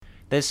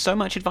There's so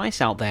much advice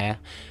out there.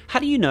 How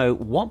do you know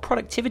what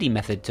productivity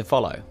method to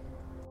follow?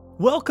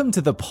 Welcome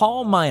to the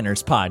Paul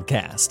Miners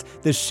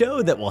Podcast, the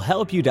show that will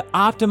help you to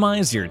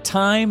optimize your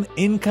time,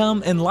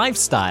 income, and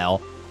lifestyle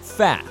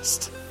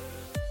fast.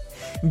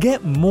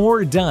 Get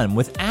more done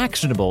with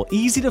actionable,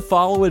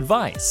 easy-to-follow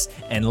advice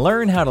and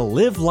learn how to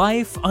live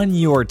life on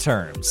your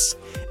terms.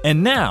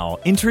 And now,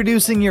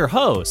 introducing your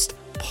host,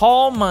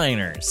 Paul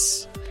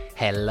Miners.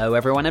 Hello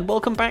everyone and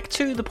welcome back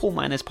to the Paul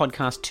Miners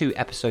Podcast, to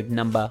episode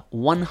number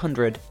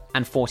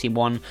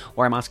 141,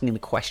 where I'm asking the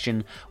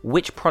question,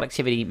 which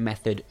productivity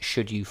method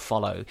should you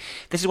follow?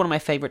 This is one of my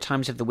favorite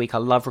times of the week. I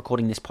love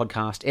recording this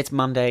podcast. It's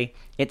Monday,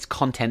 it's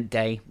content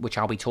day, which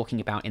I'll be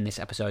talking about in this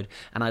episode,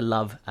 and I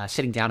love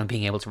sitting down and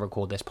being able to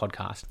record this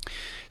podcast.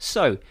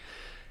 So,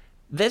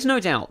 there's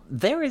no doubt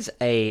there is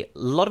a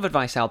lot of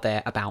advice out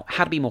there about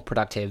how to be more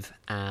productive.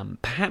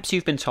 Perhaps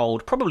you've been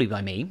told, probably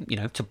by me,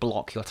 to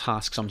block your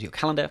tasks onto your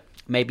calendar.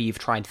 Maybe you've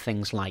tried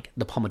things like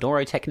the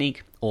Pomodoro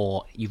technique,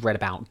 or you've read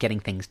about getting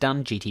things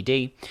done,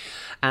 GTD.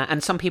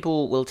 And some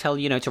people will tell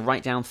you, to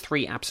write down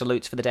 3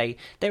 absolutes for the day.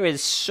 There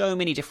is so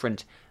many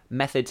different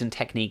methods and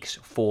techniques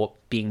for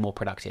being more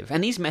productive.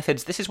 And these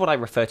methods, this is what I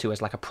refer to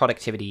as like a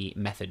productivity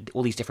method,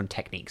 all these different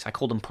techniques. I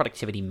call them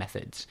productivity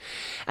methods.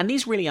 And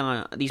these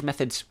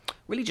methods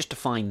really just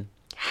define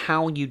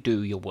how you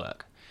do your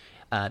work.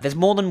 There's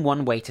more than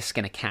one way to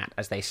skin a cat,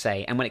 as they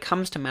say, and when it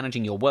comes to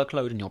managing your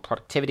workload and your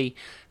productivity,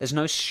 there's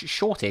no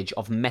shortage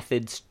of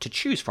methods to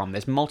choose from.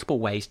 There's multiple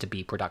ways to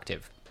be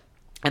productive.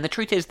 And the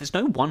truth is, there's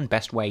no one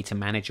best way to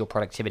manage your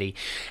productivity,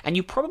 and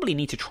you probably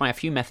need to try a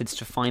few methods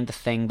to find the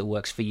thing that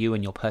works for you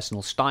and your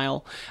personal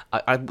style.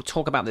 I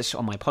talk about this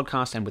on my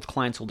podcast and with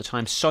clients all the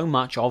time. So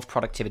much of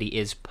productivity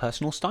is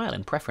personal style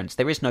and preference.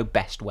 There is no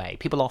best way.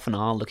 People often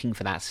are looking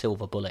for that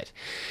silver bullet.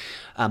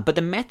 But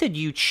the method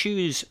you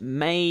choose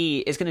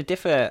is going to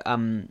differ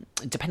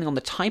depending on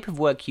the type of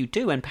work you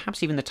do, and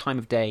perhaps even the time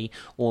of day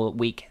or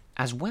week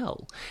as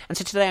well. And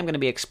so today I'm going to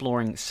be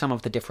exploring some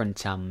of the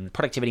different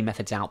productivity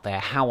methods out there,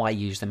 how I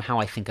use them, how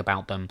I think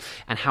about them,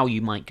 and how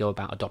you might go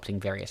about adopting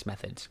various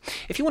methods.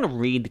 If you want to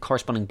read the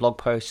corresponding blog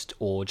post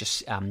or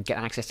just get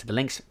access to the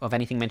links of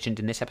anything mentioned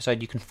in this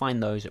episode, you can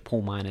find those at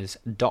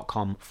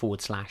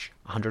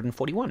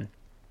paulminers.com/141.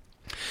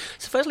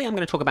 So firstly, I'm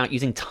going to talk about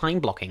using time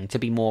blocking to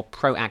be more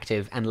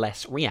proactive and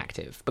less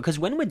reactive. Because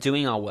when we're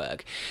doing our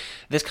work,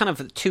 there's kind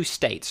of 2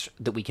 states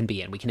that we can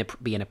be in. We can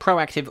be in a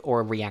proactive or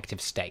a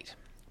reactive state.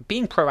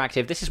 Being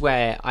proactive, this is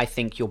where I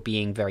think you're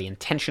being very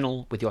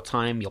intentional with your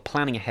time. You're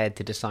planning ahead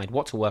to decide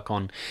what to work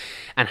on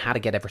and how to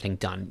get everything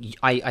done.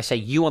 I say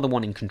you are the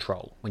one in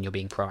control when you're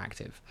being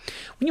proactive.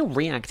 When you're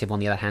reactive, on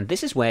the other hand,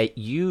 this is where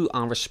you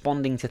are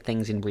responding to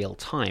things in real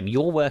time.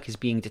 Your work is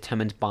being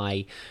determined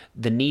by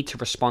the need to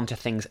respond to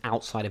things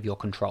outside of your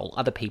control,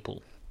 other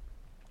people.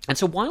 And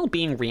so while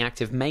being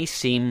reactive may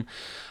seem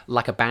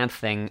like a bad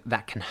thing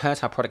that can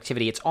hurt our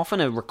productivity, it's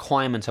often a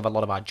requirement of a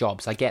lot of our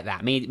jobs. I get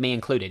that, me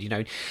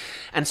included,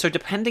 And so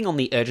depending on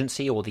the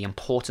urgency or the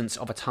importance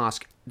of a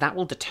task, that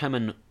will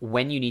determine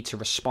when you need to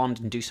respond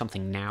and do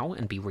something now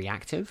and be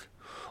reactive,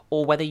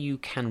 or whether you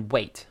can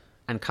wait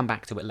and come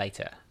back to it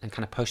later and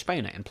kind of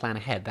postpone it and plan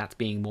ahead. That's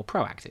being more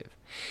proactive.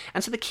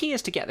 And so the key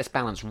is to get this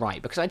balance right,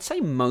 because I'd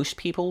say most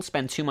people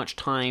spend too much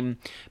time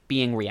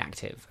being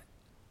reactive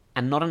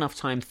and not enough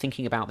time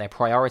thinking about their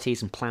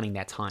priorities and planning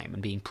their time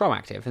and being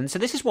proactive. And so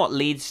this is what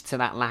leads to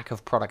that lack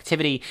of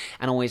productivity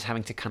and always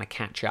having to kind of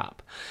catch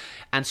up.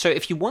 And so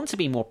if you want to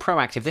be more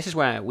proactive, this is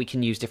where we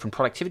can use different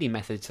productivity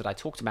methods that I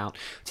talked about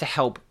to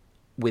help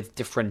with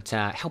different,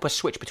 help us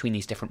switch between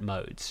these different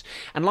modes.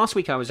 And last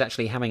week I was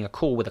actually having a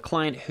call with a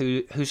client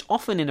who's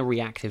often in a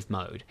reactive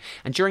mode.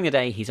 And during the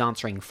day he's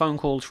answering phone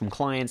calls from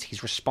clients,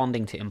 he's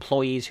responding to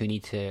employees who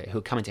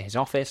come into his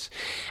office.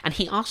 And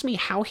he asked me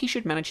how he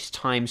should manage his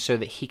time so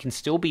that he can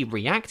still be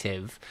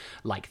reactive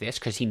like this,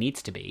 because he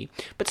needs to be,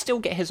 but still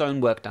get his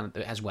own work done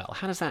as well.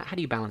 How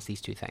do you balance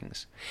these 2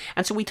 things?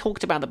 And so we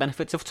talked about the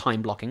benefits of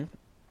time blocking.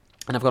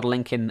 And I've got a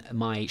link in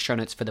my show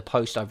notes for the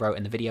post I wrote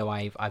and the video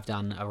I've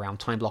done around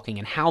time blocking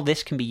and how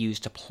this can be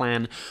used to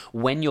plan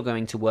when you're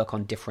going to work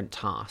on different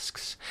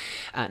tasks.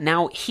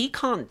 Now, he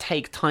can't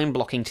take time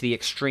blocking to the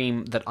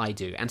extreme that I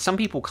do, and some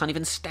people can't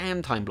even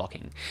stand time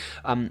blocking.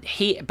 But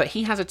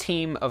he has a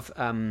team of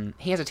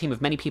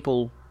many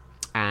people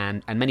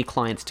and many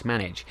clients to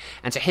manage,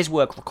 and so his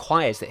work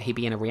requires that he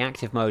be in a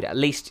reactive mode at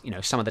least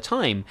some of the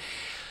time.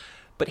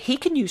 But he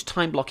can use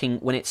time blocking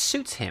when it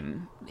suits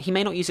him. He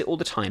may not use it all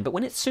the time, but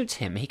when it suits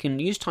him, he can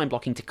use time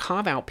blocking to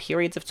carve out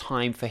periods of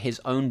time for his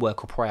own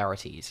work or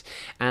priorities.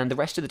 And the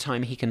rest of the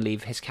time, he can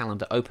leave his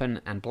calendar open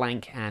and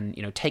blank and,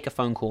 take a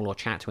phone call or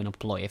chat to an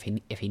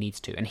employee if he needs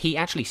to. And he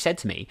actually said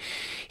to me,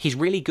 he's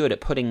really good at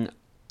putting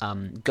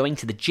going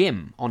to the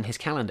gym on his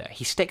calendar.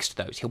 He sticks to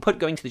those. He'll put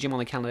going to the gym on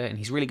the calendar, and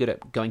he's really good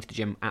at going to the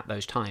gym at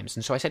those times.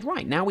 And so I said,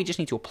 right, now we just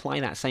need to apply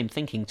that same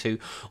thinking to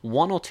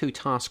 1 or 2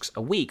 tasks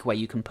a week where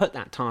you can put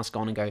that task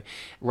on and go,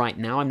 right,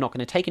 now I'm not going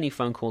to take any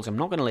phone calls, I'm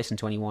not going to listen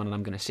to anyone, and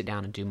I'm going to sit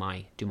down and do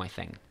my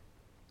thing.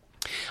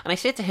 And I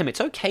said to him,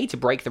 it's okay to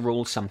break the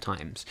rules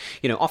sometimes.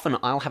 Often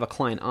I'll have a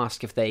client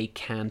ask if they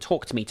can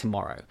talk to me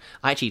tomorrow.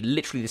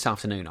 Literally this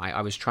afternoon,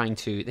 I was trying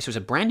to, this was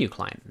a brand new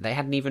client. They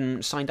hadn't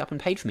even signed up and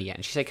paid for me yet.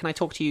 And she said, can I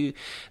talk to you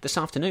this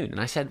afternoon? And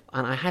I said,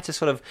 and I had to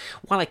sort of,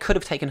 while I could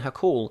have taken her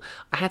call,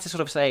 I had to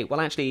sort of say, well,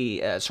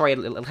 actually, sorry,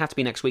 it'll have to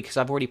be next week because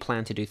I've already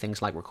planned to do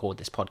things like record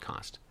this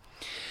podcast.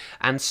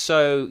 And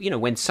so,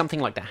 when something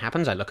like that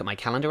happens, I look at my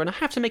calendar and I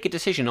have to make a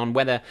decision on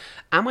whether,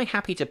 am I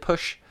happy to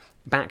push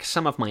back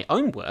some of my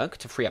own work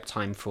to free up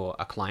time for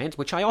a client,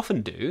 which I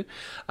often do,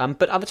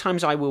 but other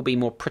times I will be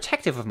more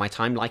protective of my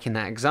time, like in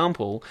that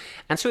example.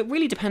 And so it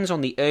really depends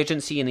on the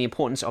urgency and the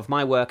importance of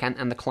my work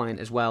and the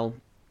client as well.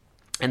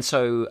 And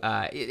so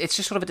it's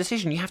just sort of a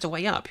decision you have to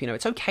weigh up.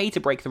 It's okay to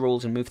break the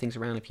rules and move things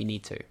around if you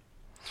need to.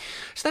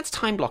 So that's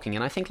time blocking,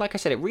 and I think, like I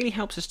said, it really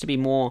helps us to be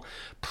more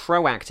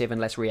proactive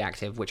and less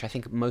reactive, which I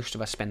think most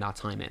of us spend our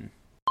time in.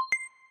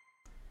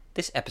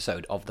 This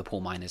episode of the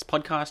Paul Miners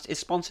podcast is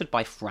sponsored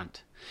by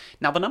Front.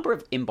 Now, the number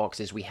of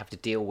inboxes we have to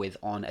deal with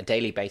on a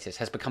daily basis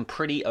has become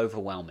pretty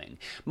overwhelming.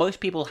 Most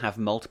people have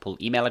multiple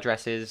email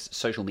addresses,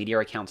 social media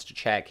accounts to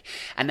check,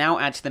 and now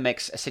add to the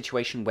mix a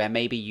situation where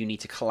maybe you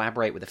need to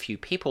collaborate with a few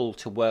people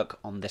to work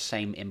on the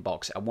same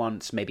inbox at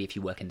once, maybe if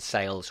you work in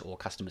sales or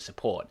customer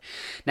support.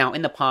 Now,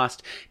 in the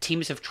past,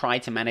 teams have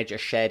tried to manage a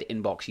shared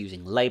inbox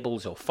using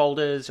labels or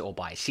folders or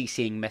by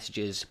CCing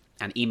messages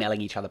and emailing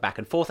each other back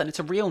and forth, and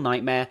it's a real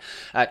nightmare.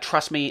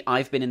 Trust me,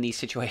 I've been in these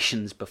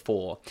situations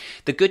before.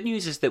 The good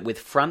news is that with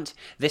Front,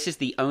 this is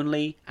the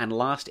only and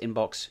last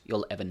inbox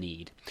you'll ever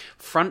need.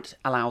 Front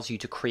allows you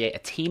to create a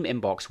team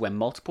inbox where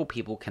multiple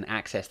people can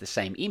access the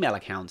same email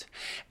account,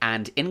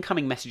 and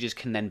incoming messages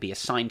can then be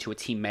assigned to a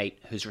teammate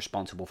who's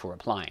responsible for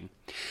replying.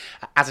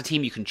 As a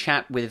team, you can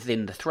chat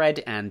within the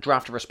thread and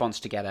draft a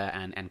response together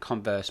and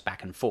converse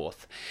back and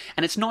forth.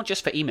 And it's not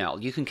just for email.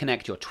 You can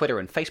connect your Twitter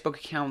and Facebook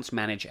accounts,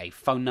 manage a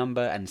phone number,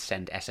 and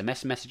send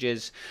SMS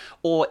messages,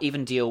 or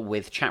even deal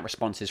with chat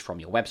responses from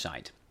your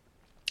website.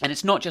 And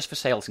it's not just for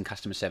sales and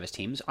customer service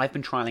teams. I've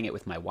been trialing it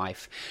with my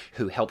wife,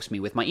 who helps me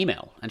with my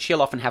email. And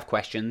she'll often have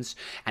questions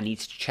and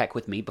needs to check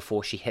with me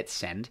before she hits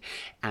send.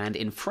 And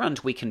in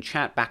Front, we can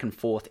chat back and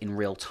forth in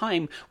real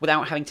time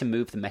without having to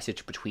move the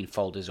message between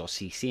folders or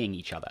CCing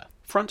each other.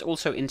 Front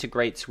also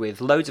integrates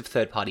with loads of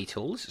third-party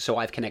tools, so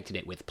I've connected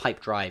it with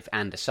Pipedrive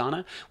and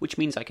Asana, which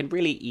means I can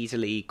really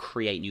easily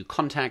create new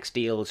contacts,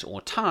 deals, or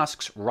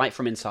tasks right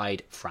from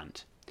inside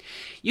Front.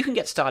 You can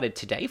get started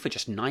today for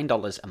just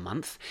 $9 a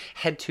month.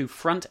 Head to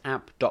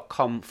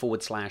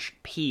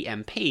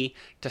frontapp.com/PMP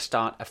to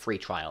start a free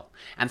trial.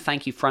 And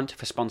thank you, Front,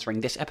 for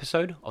sponsoring this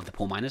episode of the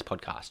Paul Miners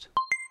podcast.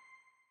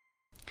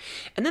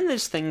 And then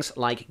there's things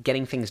like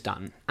getting things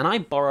done. And I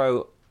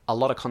borrow a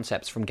lot of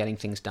concepts from getting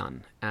things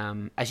done.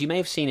 As you may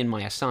have seen in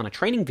my Asana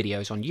training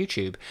videos on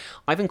YouTube,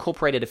 I've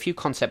incorporated a few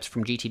concepts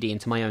from GTD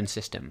into my own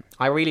system.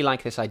 I really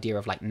like this idea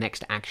of like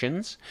next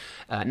actions.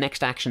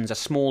 Next actions are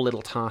small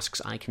little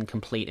tasks I can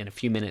complete in a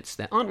few minutes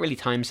that aren't really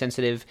time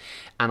sensitive,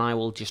 and I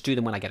will just do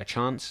them when I get a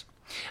chance.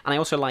 And I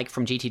also like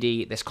from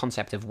GTD this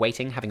concept of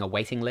waiting, having a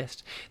waiting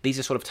list. These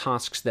are sort of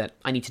tasks that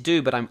I need to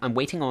do, but I'm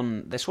waiting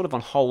on, they're sort of on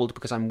hold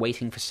because I'm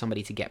waiting for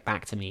somebody to get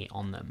back to me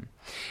on them.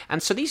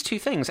 And so these two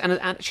things, and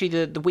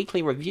actually the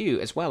weekly review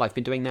as well, I've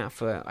been doing that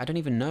for, I don't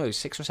even know,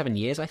 6 or 7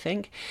 years, I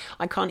think.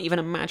 I can't even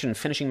imagine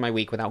finishing my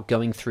week without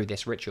going through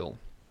this ritual.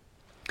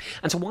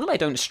 And so while I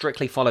don't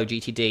strictly follow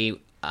GTD,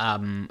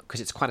 because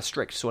it's quite a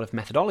strict sort of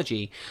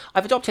methodology,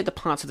 I've adopted the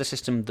parts of the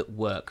system that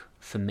work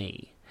for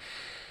me.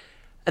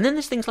 And then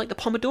there's things like the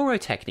Pomodoro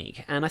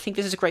technique, and I think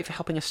this is great for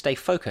helping us stay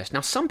focused.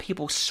 Now, some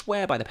people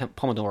swear by the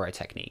Pomodoro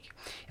technique.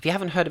 If you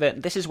haven't heard of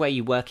it, this is where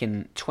you work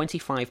in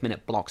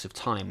 25-minute blocks of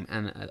time,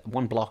 and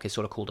one block is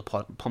sort of called a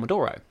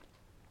Pomodoro.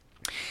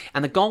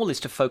 And the goal is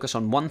to focus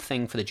on one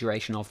thing for the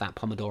duration of that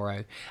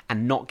Pomodoro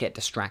and not get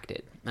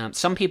distracted.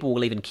 Some people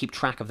will even keep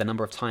track of the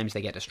number of times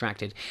they get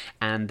distracted,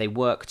 and they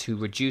work to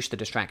reduce the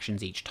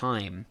distractions each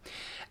time.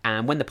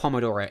 And when the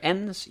Pomodoro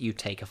ends, you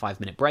take a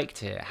 5-minute break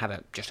to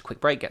have just a quick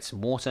break, get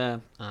some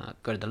water,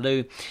 go to the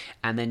loo,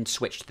 and then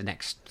switch to the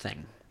next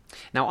thing.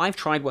 Now, I've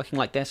tried working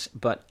like this,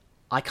 but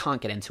I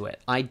can't get into it.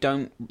 I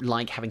don't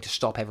like having to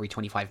stop every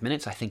 25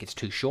 minutes. I think it's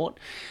too short.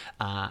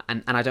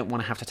 And I don't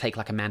want to have to take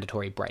like a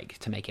mandatory break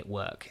to make it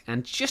work.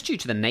 And just due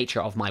to the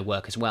nature of my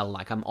work as well,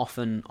 like I'm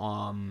often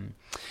on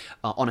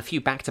a few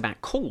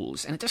back-to-back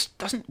calls, and it just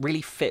doesn't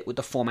really fit with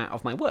the format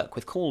of my work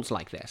with calls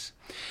like this.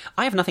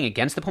 I have nothing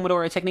against the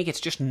Pomodoro technique, it's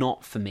just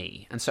not for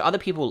me. And so other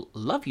people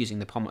love using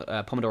the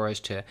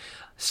Pomodoros to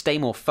stay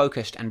more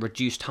focused and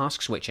reduce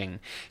task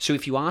switching. So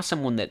if you are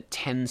someone that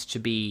tends to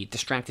be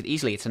distracted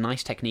easily, it's a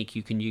nice technique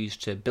you can use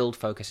to build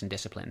focus and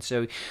discipline.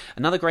 So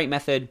another great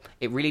method.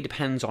 It really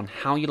depends on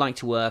how you like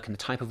to work and the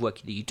type of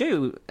work that you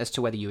do as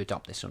to whether you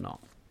adopt this or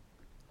not.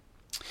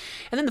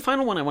 And then the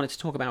final one I wanted to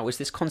talk about was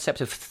this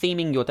concept of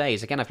theming your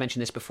days. Again, I've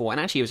mentioned this before,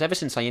 and actually it was ever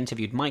since I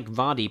interviewed Mike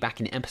Vardy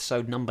back in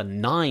episode number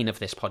 9 of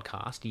this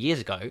podcast,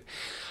 years ago.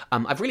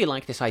 I've really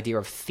liked this idea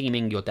of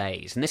theming your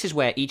days. And this is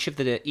where each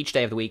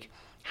day of the week,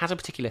 has a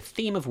particular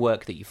theme of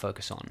work that you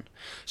focus on.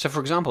 So for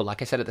example,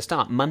 like I said at the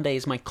start, Monday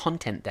is my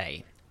content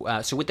day.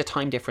 So with the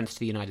time difference to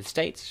the United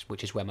States,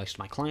 which is where most of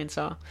my clients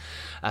are,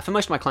 for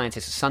most of my clients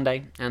it's a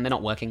Sunday and they're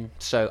not working,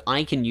 so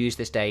I can use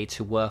this day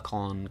to work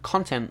on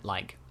content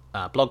like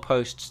blog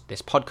posts,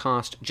 this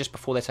podcast. Just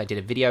before this I did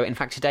a video. In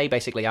fact, today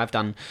basically I've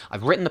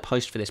written the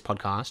post for this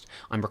podcast,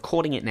 I'm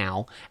recording it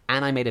now,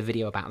 and I made a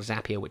video about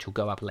Zapier which will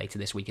go up later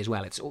this week as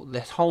well.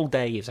 This whole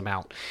day is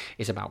about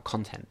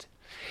content.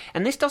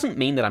 And this doesn't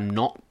mean that I'm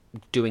not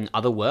doing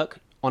other work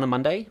on a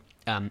Monday.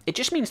 It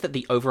just means that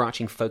the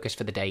overarching focus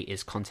for the day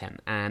is content.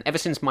 And ever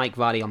since Mike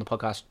Vardy on the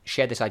podcast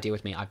shared this idea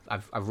with me,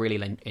 I've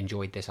really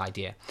enjoyed this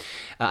idea.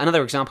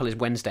 Another example is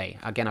Wednesday.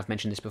 Again, I've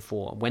mentioned this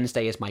before.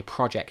 Wednesday is my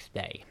project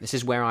day. This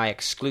is where I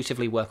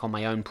exclusively work on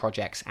my own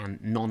projects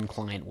and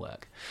non-client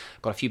work.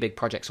 I've got a few big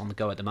projects on the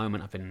go at the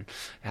moment. I've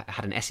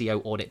had an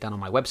SEO audit done on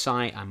my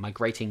website. I'm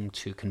migrating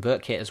to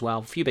ConvertKit as well.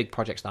 A few big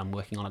projects that I'm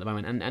working on at the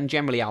moment. And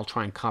generally, I'll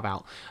try and carve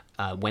out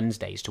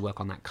Wednesdays to work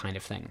on that kind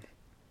of thing.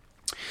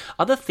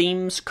 Other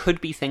themes could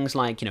be things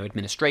like,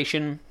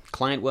 administration,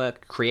 client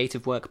work,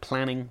 creative work,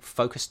 planning,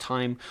 focus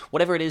time,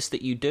 whatever it is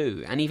that you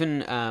do. And even,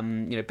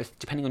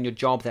 depending on your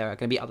job, there are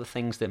going to be other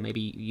things that maybe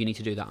you need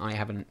to do that I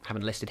haven't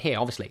listed here,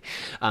 obviously.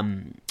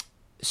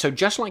 So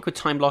just like with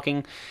time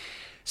blocking,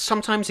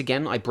 sometimes,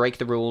 again, I break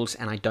the rules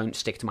and I don't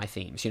stick to my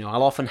themes.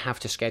 I'll often have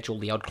to schedule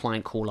the odd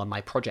client call on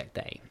my project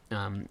day.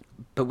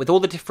 But with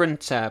all the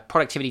different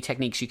productivity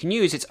techniques you can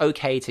use, it's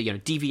okay to,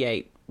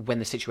 deviate when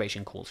the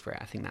situation calls for it.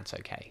 I think that's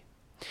okay.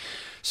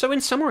 So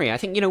in summary, I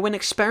think, when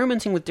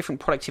experimenting with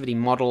different productivity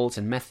models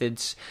and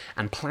methods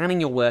and planning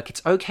your work,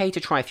 it's okay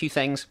to try a few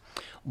things,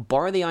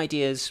 borrow the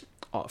ideas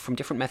from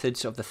different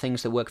methods of the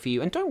things that work for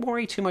you, and don't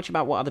worry too much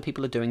about what other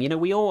people are doing.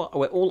 We're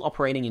all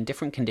operating in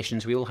different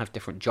conditions. We all have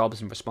different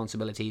jobs and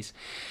responsibilities.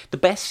 The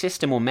best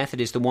system or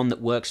method is the one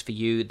that works for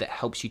you, that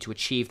helps you to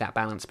achieve that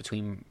balance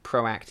between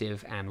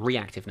proactive and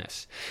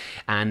reactiveness.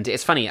 And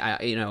it's funny,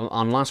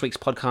 on last week's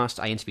podcast,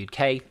 I interviewed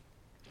Kay.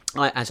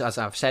 As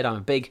I've said, I'm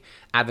a big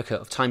advocate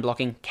of time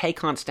blocking. Kay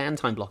can't stand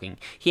time blocking.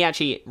 He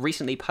actually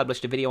recently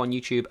published a video on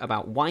YouTube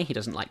about why he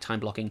doesn't like time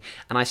blocking,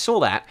 and I saw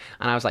that,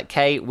 and I was like,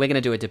 Kay, we're going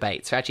to do a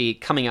debate. So actually,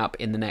 coming up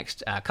in the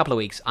next couple of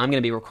weeks, I'm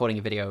going to be recording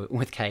a video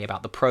with Kay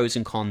about the pros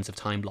and cons of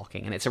time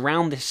blocking, and it's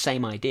around this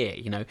same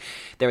idea.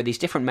 There are these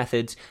different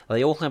methods.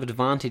 They all have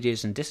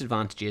advantages and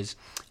disadvantages,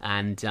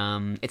 and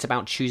it's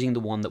about choosing the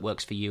one that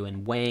works for you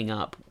and weighing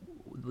up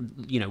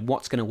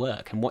what's going to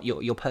work and what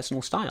your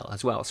personal style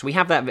as well. So I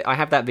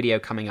have that video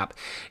coming up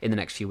in the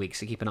next few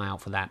weeks, so keep an eye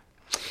out for that.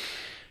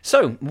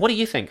 So, what do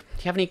you think? Do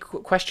you have any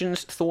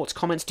questions, thoughts,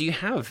 comments? Do you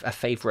have a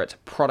favorite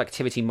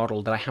productivity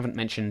model that I haven't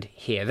mentioned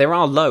here? There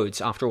are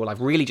loads, after all. I've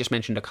really just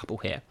mentioned a couple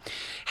here.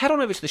 Head on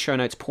over to the show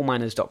notes,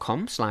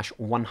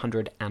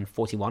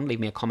 paulminers.com/141. Leave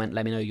me a comment.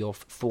 Let me know your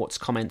thoughts,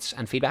 comments,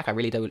 and feedback. I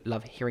really do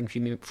love hearing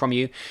from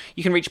you.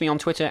 You can reach me on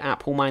Twitter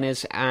at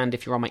paulminers, and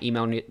if you're on my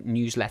email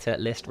newsletter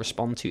list,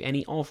 respond to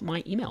any of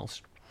my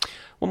emails.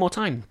 One more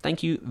time,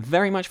 thank you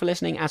very much for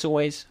listening. As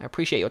always, I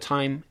appreciate your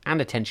time and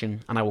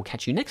attention, and I will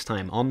catch you next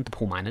time on the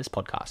Paul Miners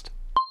Podcast.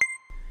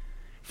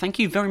 Thank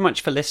you very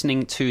much for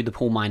listening to the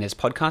Paul Miners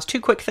Podcast.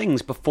 Two quick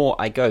things before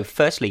I go.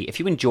 Firstly, if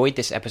you enjoyed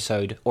this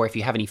episode or if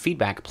you have any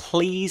feedback,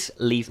 please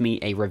leave me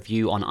a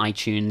review on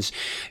iTunes.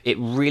 It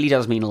really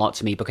does mean a lot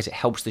to me because it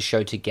helps the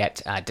show to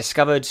get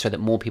discovered so that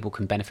more people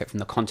can benefit from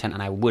the content,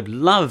 and I would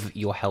love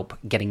your help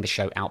getting the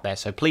show out there.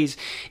 So please,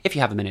 if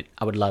you have a minute,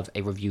 I would love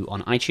a review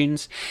on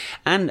iTunes.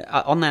 And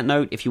on that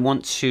note, if you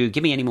want to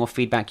give me any more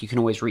feedback, you can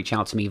always reach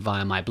out to me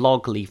via my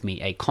blog, leave me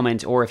a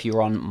comment, or if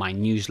you're on my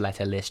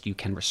newsletter list, you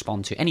can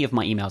respond to any of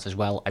my emails as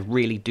well. I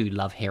really do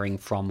love hearing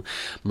from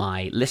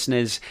my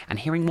listeners and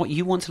hearing what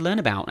you want to learn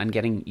about and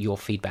getting your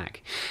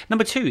feedback.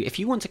 Number two, if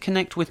you want to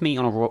connect with me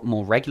on a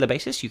more regular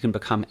basis, you can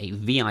become a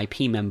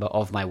VIP member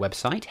of my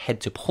website.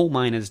 Head to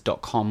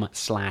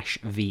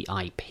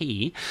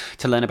paulminers.com/VIP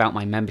to learn about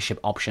my membership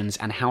options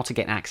and how to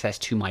get access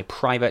to my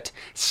private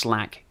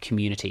Slack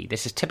community.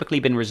 This has typically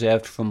been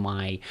reserved for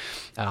my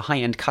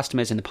high-end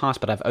customers in the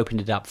past, but I've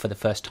opened it up for the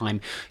first time.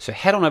 So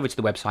head on over to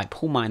the website,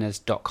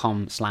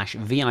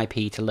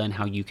 paulminers.com/VIP, to learn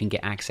how you can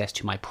get access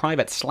to my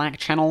private Slack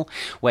channel,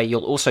 where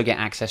you'll also get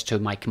access to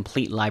my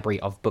complete library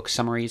of book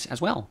summaries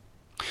as well.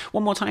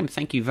 One more time,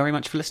 thank you very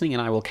much for listening,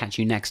 and I will catch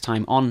you next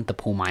time on the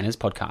Paul Miners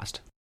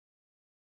Podcast.